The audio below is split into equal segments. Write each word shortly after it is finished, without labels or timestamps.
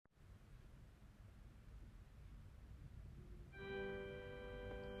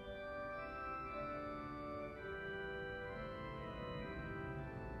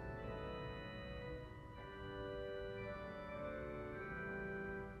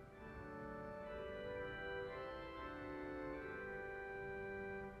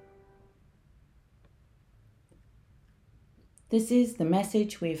This is the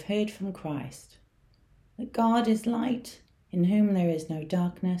message we have heard from Christ, that God is light, in whom there is no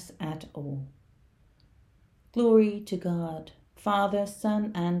darkness at all. Glory to God, Father,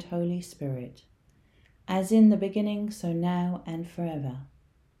 Son, and Holy Spirit, as in the beginning, so now and forever.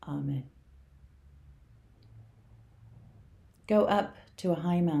 Amen. Go up to a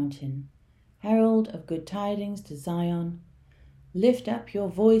high mountain, herald of good tidings to Zion. Lift up your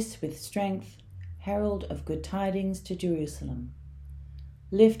voice with strength, herald of good tidings to Jerusalem.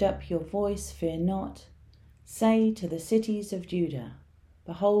 Lift up your voice, fear not. Say to the cities of Judah,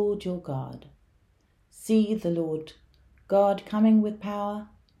 behold your God. See the Lord God coming with power,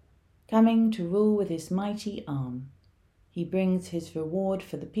 coming to rule with his mighty arm. He brings his reward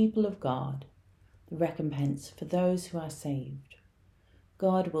for the people of God, the recompense for those who are saved.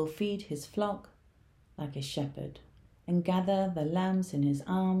 God will feed his flock like a shepherd, and gather the lambs in his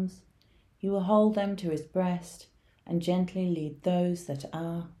arms. He will hold them to his breast and gently lead those that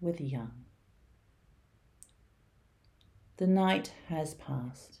are with young. The night has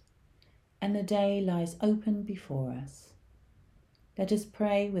passed, and the day lies open before us. Let us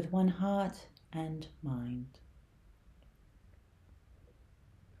pray with one heart and mind.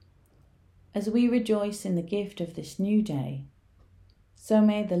 As we rejoice in the gift of this new day, so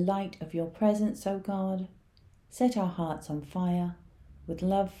may the light of your presence, O God, set our hearts on fire with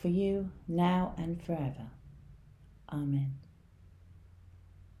love for you now and forever. Amen.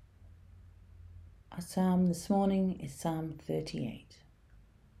 Our psalm this morning is Psalm 38.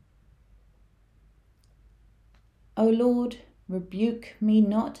 O Lord, rebuke me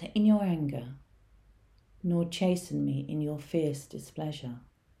not in your anger, nor chasten me in your fierce displeasure.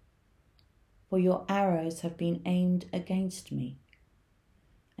 For your arrows have been aimed against me,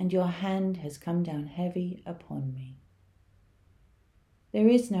 and your hand has come down heavy upon me. There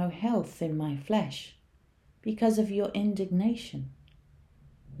is no health in my flesh because of your indignation,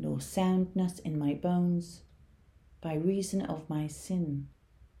 nor soundness in my bones by reason of my sin.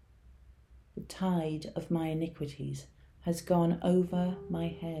 The tide of my iniquities has gone over my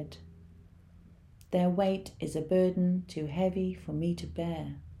head. Their weight is a burden too heavy for me to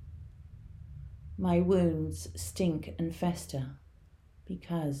bear. My wounds stink and fester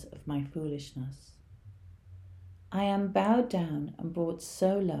because of my foolishness. I am bowed down and brought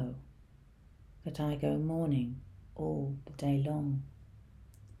so low that I go mourning all the day long.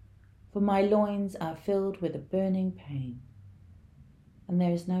 For my loins are filled with a burning pain, and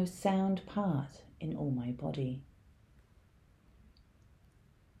there is no sound part in all my body.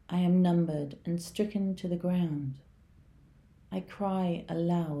 I am numbered and stricken to the ground. I cry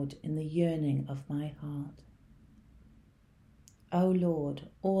aloud in the yearning of my heart. O Lord,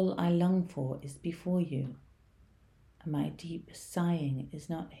 all I long for is before you, and my deep sighing is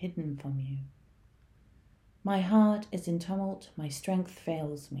not hidden from you. My heart is in tumult, my strength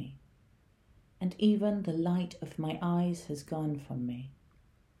fails me, and even the light of my eyes has gone from me.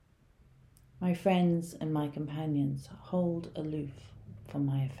 My friends and my companions hold aloof from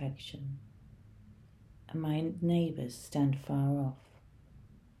my affection, and my neighbours stand far off.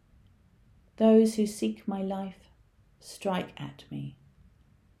 Those who seek my life strike at me,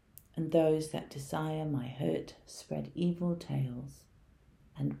 and those that desire my hurt spread evil tales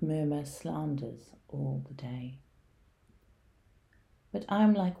and murmur slanders all the day. But I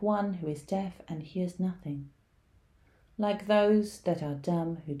am like one who is deaf and hears nothing, like those that are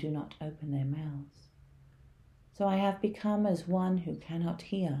dumb who do not open their mouths. So I have become as one who cannot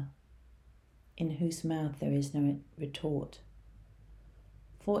hear, in whose mouth there is no retort.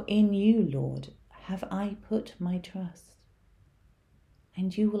 For in you, Lord, have I put my trust.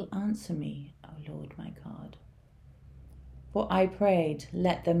 And you will answer me, O Lord my God. For I prayed,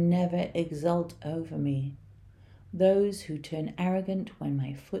 let them never exult over me, those who turn arrogant when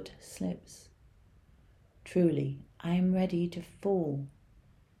my foot slips. Truly, I am ready to fall,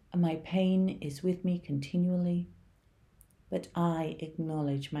 and my pain is with me continually. But I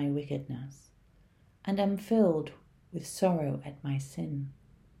acknowledge my wickedness, and am filled with sorrow at my sin.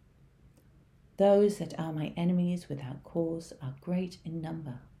 Those that are my enemies without cause are great in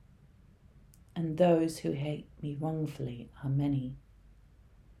number, and those who hate me wrongfully are many.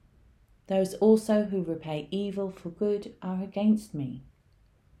 Those also who repay evil for good are against me,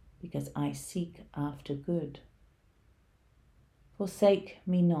 because I seek after good. Forsake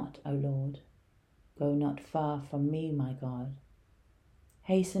me not, O Lord. Go not far from me, my God.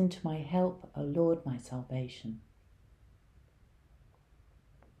 Hasten to my help, O Lord, my salvation.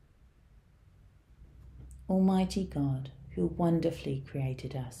 Almighty God, who wonderfully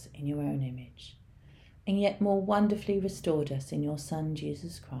created us in your own image, and yet more wonderfully restored us in your Son,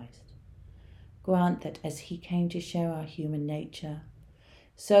 Jesus Christ, grant that as he came to share our human nature,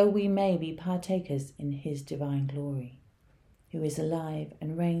 so we may be partakers in his divine glory, who is alive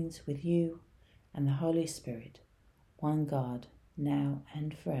and reigns with you and the Holy Spirit, one God, now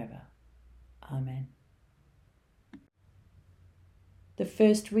and forever. Amen. The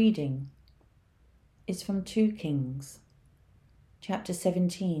first reading is from 2 Kings, chapter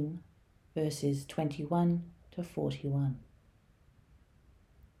 17, verses 21 to 41.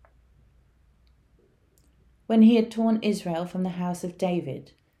 When he had torn Israel from the house of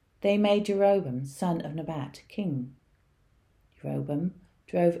David, they made Jeroboam, son of Nebat, king. Jeroboam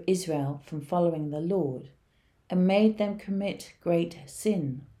drove Israel from following the Lord and made them commit great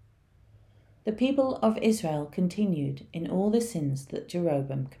sin. The people of Israel continued in all the sins that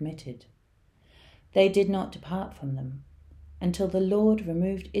Jeroboam committed. They did not depart from them until the Lord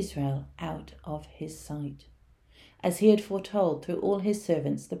removed Israel out of his sight, as he had foretold through all his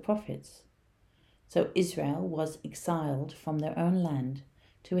servants the prophets. So Israel was exiled from their own land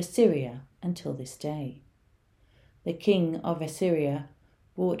to Assyria until this day. The king of Assyria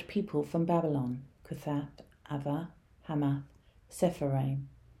brought people from Babylon, Cuthath, Ava, Hamath, Sepharvaim,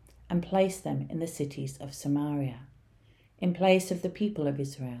 and placed them in the cities of Samaria, in place of the people of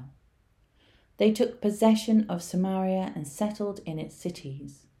Israel. They took possession of Samaria and settled in its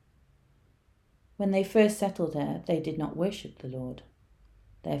cities. When they first settled there, they did not worship the Lord.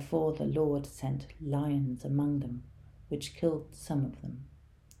 Therefore the Lord sent lions among them, which killed some of them.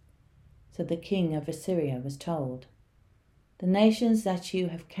 So the king of Assyria was told, "The nations that you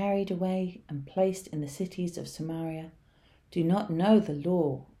have carried away and placed in the cities of Samaria do not know the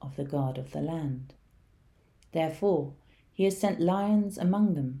law of the God of the land. Therefore he has sent lions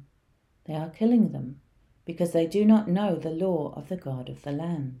among them. They are killing them, because they do not know the law of the God of the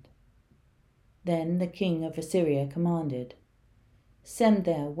land." Then the king of Assyria commanded, "Send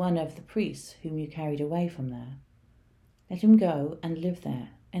there one of the priests whom you carried away from there. Let him go and live there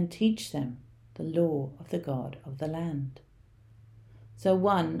and teach them the law of the God of the land." So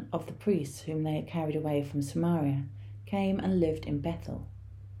one of the priests whom they had carried away from Samaria came and lived in Bethel.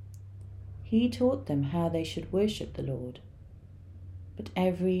 He taught them how they should worship the Lord. But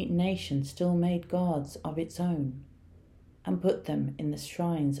every nation still made gods of its own and put them in the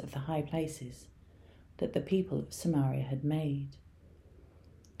shrines of the high places that the people of Samaria had made.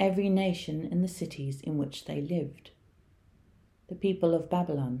 Every nation in the cities in which they lived. The people of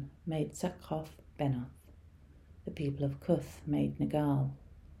Babylon made Succoth-Benoth. The people of Cuth made Negal.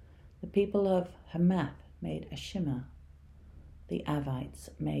 The people of Hamath made Ashima. The Avites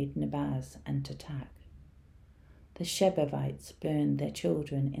made Nebaz and Tatak. The Shebavites burned their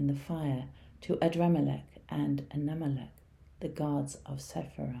children in the fire to Adramelech and Anamelech, the gods of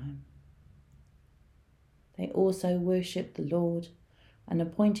Sepharvaim. They also worshipped the Lord and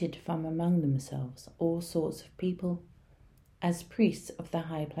appointed from among themselves all sorts of people as priests of the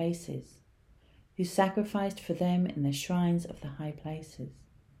high places, who sacrificed for them in the shrines of the high places.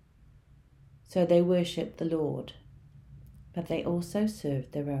 So they worshipped the Lord, but they also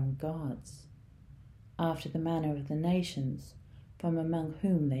served their own gods, after the manner of the nations from among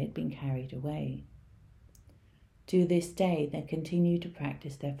whom they had been carried away. To this day they continue to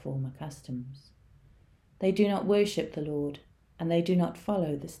practice their former customs. They do not worship the Lord, and they do not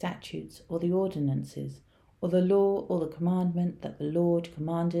follow the statutes or the ordinances or the law or the commandment that the Lord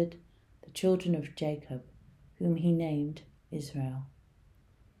commanded the children of Jacob, whom he named Israel.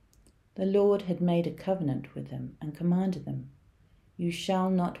 The Lord had made a covenant with them and commanded them, "You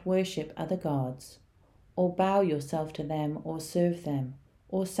shall not worship other gods, or bow yourself to them, or serve them,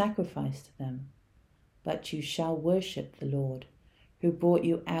 or sacrifice to them, but you shall worship the Lord, who brought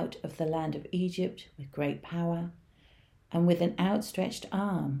you out of the land of Egypt with great power and with an outstretched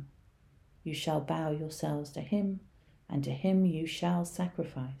arm. You shall bow yourselves to him, and to him you shall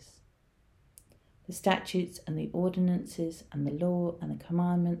sacrifice. The statutes and the ordinances and the law and the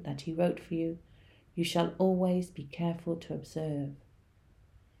commandment that he wrote for you, you shall always be careful to observe.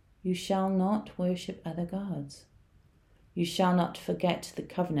 You shall not worship other gods. You shall not forget the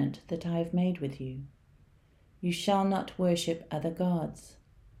covenant that I have made with you. You shall not worship other gods,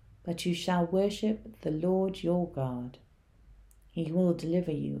 but you shall worship the Lord your God. He will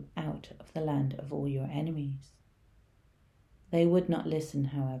deliver you out of the land of all your enemies." They would not listen,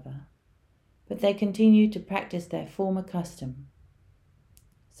 however, but they continued to practice their former custom.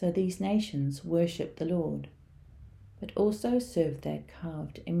 So these nations worshipped the Lord, but also served their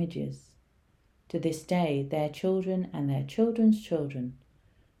carved images. To this day, their children and their children's children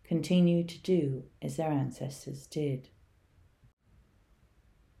continue to do as their ancestors did.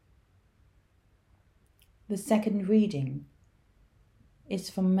 The second reading is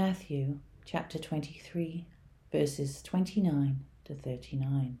from Matthew chapter 23, verses 29 to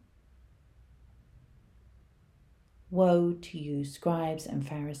 39. Woe to you, scribes and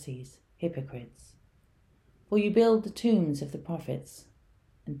Pharisees, hypocrites! For you build the tombs of the prophets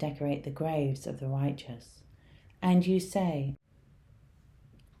and decorate the graves of the righteous. And you say,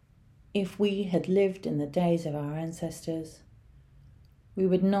 if we had lived in the days of our ancestors, we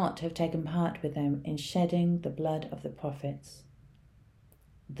would not have taken part with them in shedding the blood of the prophets.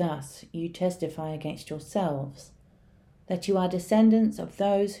 Thus you testify against yourselves that you are descendants of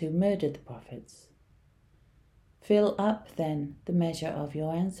those who murdered the prophets. Fill up, then, the measure of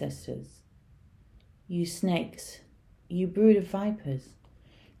your ancestors. You snakes, you brood of vipers,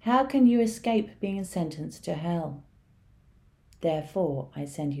 how can you escape being sentenced to hell? Therefore I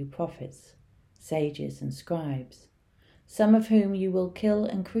send you prophets, sages and scribes, some of whom you will kill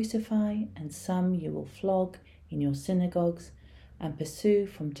and crucify, and some you will flog in your synagogues and pursue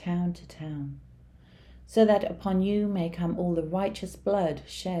from town to town, so that upon you may come all the righteous blood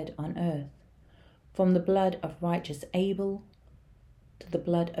shed on earth, from the blood of righteous Abel to the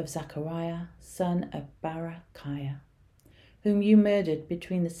blood of Zachariah, son of Barachiah, whom you murdered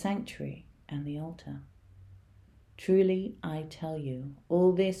between the sanctuary and the altar. Truly I tell you,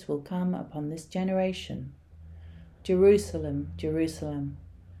 all this will come upon this generation. Jerusalem, Jerusalem,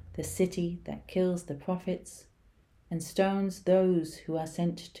 the city that kills the prophets and stones those who are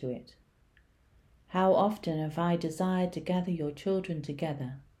sent to it. How often have I desired to gather your children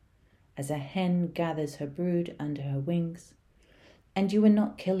together, as a hen gathers her brood under her wings, and you were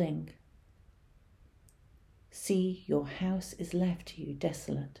not killing. See, your house is left to you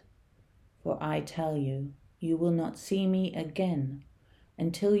desolate, for I tell you, you will not see me again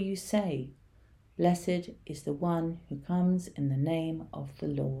until you say, blessed is the one who comes in the name of the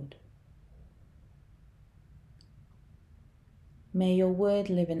Lord. May your word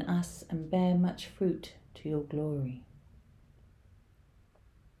live in us and bear much fruit to your glory.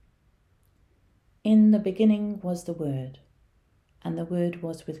 In the beginning was the Word, and the Word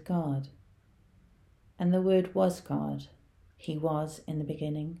was with God, and the Word was God. He was in the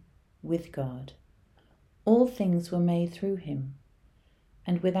beginning with God. All things were made through him,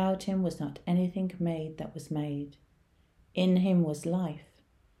 and without him was not anything made that was made. In him was life,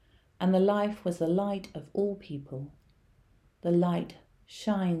 and the life was the light of all people. The light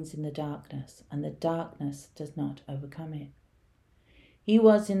shines in the darkness, and the darkness does not overcome it. He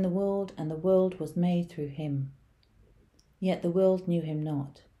was in the world, and the world was made through him. Yet the world knew him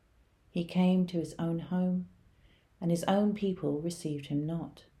not. He came to his own home, and his own people received him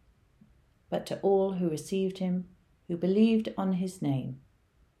not. But to all who received him, who believed on his name,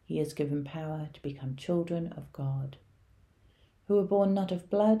 he has given power to become children of God, who were born not of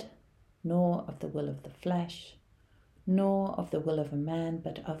blood, nor of the will of the flesh, nor of the will of a man,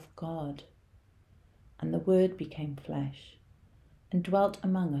 but of God. And the Word became flesh, and dwelt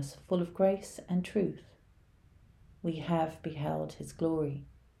among us, full of grace and truth. We have beheld his glory,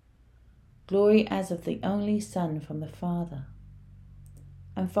 glory as of the only Son from the Father.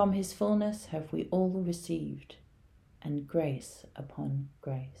 And from his fullness have we all received, and grace upon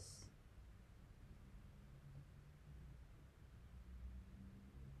grace.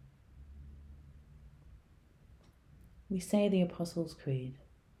 We say the Apostles' Creed.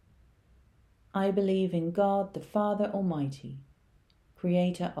 I believe in God, the Father Almighty,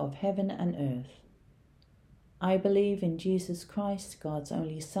 creator of heaven and earth. I believe in Jesus Christ, God's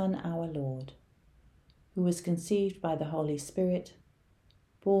only Son, our Lord, who was conceived by the Holy Spirit,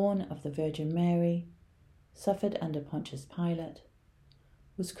 born of the Virgin Mary, suffered under Pontius Pilate,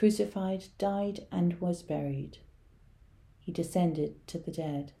 was crucified, died, and was buried. He descended to the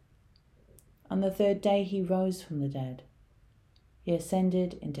dead. On the third day he rose from the dead. He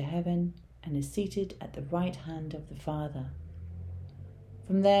ascended into heaven and is seated at the right hand of the Father.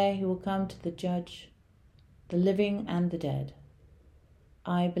 From there he will come to judge the living and the dead.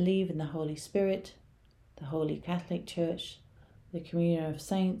 I believe in the Holy Spirit, the Holy Catholic Church, the communion of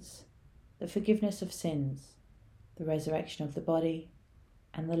saints, the forgiveness of sins, the resurrection of the body,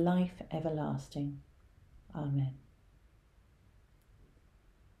 and the life everlasting. Amen.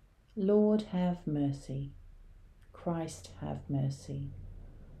 Lord, have mercy. Christ, have mercy.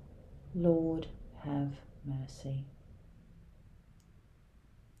 Lord, have mercy.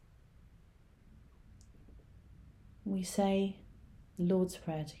 We say the Lord's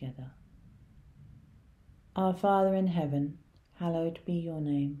Prayer together. Our Father in heaven, hallowed be your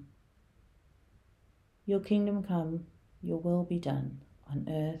name. Your kingdom come, your will be done, on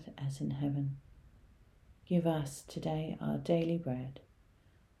earth as in heaven. Give us today our daily bread.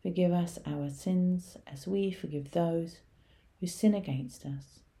 Forgive us our sins as we forgive those who sin against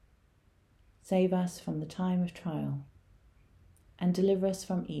us. Save us from the time of trial, and deliver us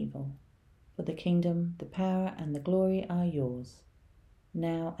from evil. For the kingdom, the power, and the glory are yours,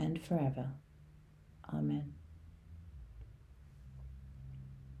 now and forever. Amen.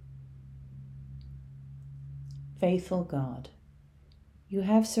 Faithful God, you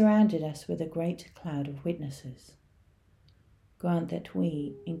have surrounded us with a great cloud of witnesses. Grant that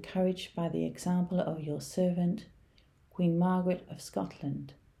we, encouraged by the example of your servant, Queen Margaret of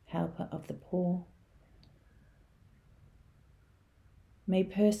Scotland, helper of the poor, may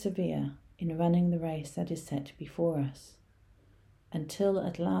persevere in running the race that is set before us, until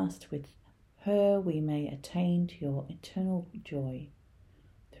at last with her we may attain to your eternal joy.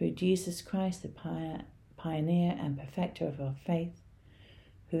 Through Jesus Christ, the pioneer and perfecter of our faith,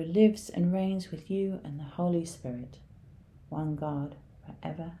 who lives and reigns with you and the Holy Spirit, one God,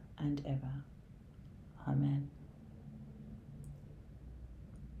 forever and ever. Amen.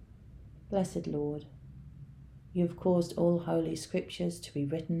 Blessed Lord, you have caused all holy scriptures to be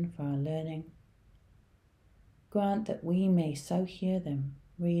written for our learning. Grant that we may so hear them,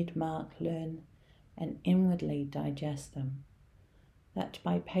 read, mark, learn, and inwardly digest them, that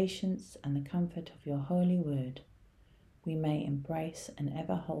by patience and the comfort of your holy word we may embrace and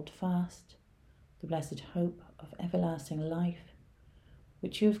ever hold fast the blessed hope of everlasting life,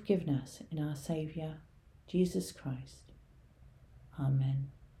 which you have given us in our Saviour, Jesus Christ.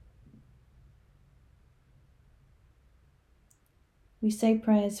 Amen. We say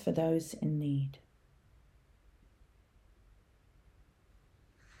prayers for those in need.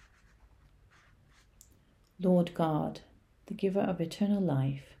 Lord God, the giver of eternal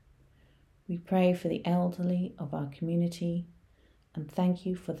life, we pray for the elderly of our community and thank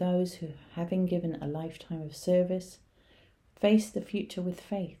you for those who, having given a lifetime of service, face the future with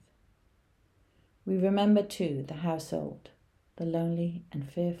faith. We remember too the household, the lonely and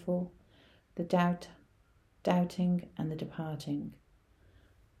fearful, the doubting and the departing.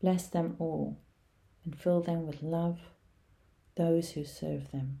 Bless them all and fill them with love, those who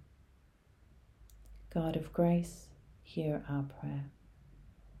serve them. God of grace, hear our prayer.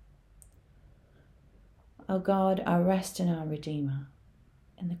 O God, our rest and our Redeemer,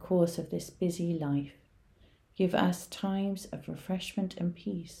 in the course of this busy life, give us times of refreshment and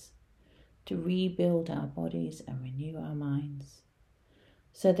peace to rebuild our bodies and renew our minds,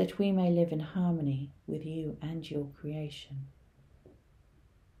 so that we may live in harmony with you and your creation.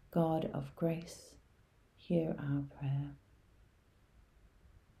 God of grace, hear our prayer.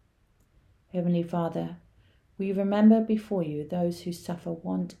 Heavenly Father, we remember before you those who suffer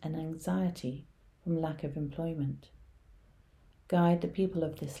want and anxiety from lack of employment. Guide the people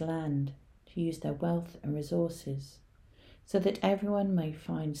of this land to use their wealth and resources so that everyone may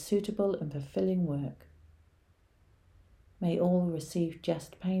find suitable and fulfilling work. May all receive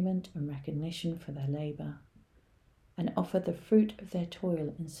just payment and recognition for their labour and offer the fruit of their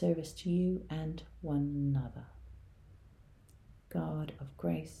toil in service to you and one another. God of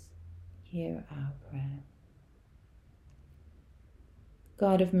grace, hear our prayer.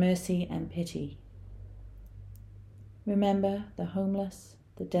 God of mercy and pity, remember the homeless,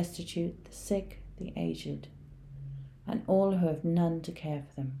 the destitute, the sick, the aged, and all who have none to care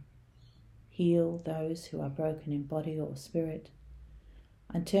for them. Heal those who are broken in body or spirit,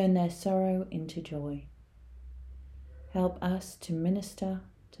 and turn their sorrow into joy. Help us to minister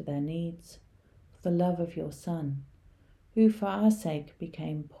to their needs for the love of your Son, who for our sake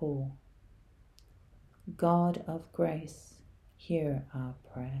became poor. God of grace, hear our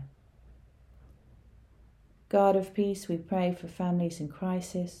prayer. God of peace, we pray for families in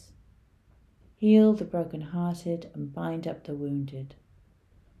crisis. Heal the broken-hearted and bind up the wounded.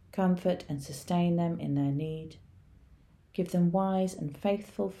 Comfort and sustain them in their need. Give them wise and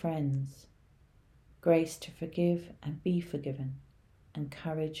faithful friends, grace to forgive and be forgiven, and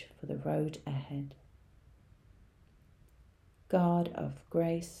courage for the road ahead. God of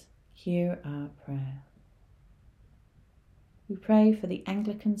grace, hear our prayer. We pray for the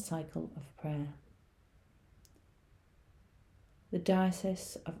Anglican cycle of prayer. The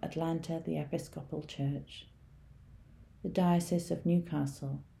Diocese of Atlanta, the Episcopal Church. The Diocese of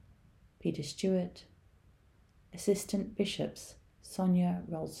Newcastle, Peter Stewart. Assistant Bishops, Sonia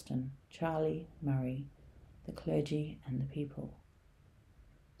Ralston, Charlie Murray, the clergy and the people.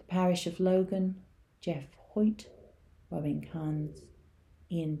 The Parish of Logan, Jeff Hoyt, Robin Carnes,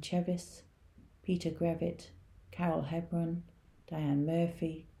 Ian Chevis, Peter Grevitt, Carol Hebron, Diane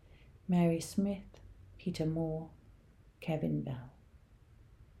Murphy, Mary Smith, Peter Moore, Kevin Bell.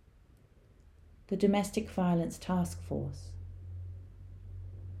 The Domestic Violence Task Force.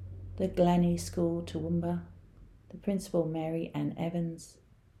 The Glennie School, Toowoomba, the Principal Mary Ann Evans,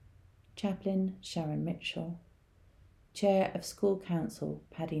 Chaplain Sharon Mitchell, Chair of School Council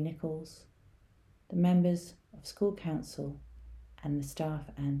Paddy Nichols, the members of School Council and the staff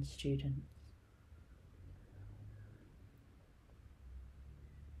and students.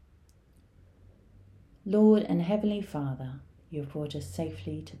 Lord and Heavenly Father, you have brought us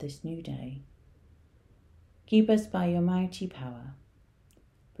safely to this new day. Keep us by your mighty power.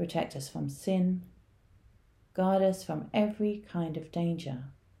 Protect us from sin. Guard us from every kind of danger.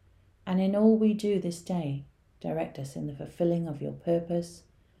 And in all we do this day, direct us in the fulfilling of your purpose.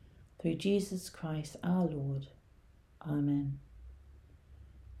 Through Jesus Christ our Lord. Amen.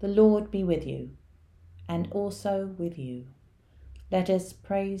 The Lord be with you, and also with you. Let us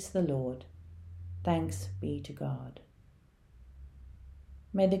praise the Lord. Thanks be to God.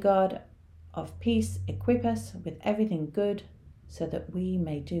 May the God of peace equip us with everything good, so that we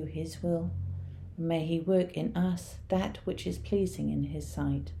may do his will, and may he work in us that which is pleasing in his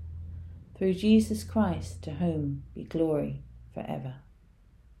sight. Through Jesus Christ, to whom be glory forever.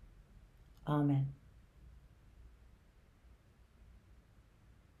 Amen.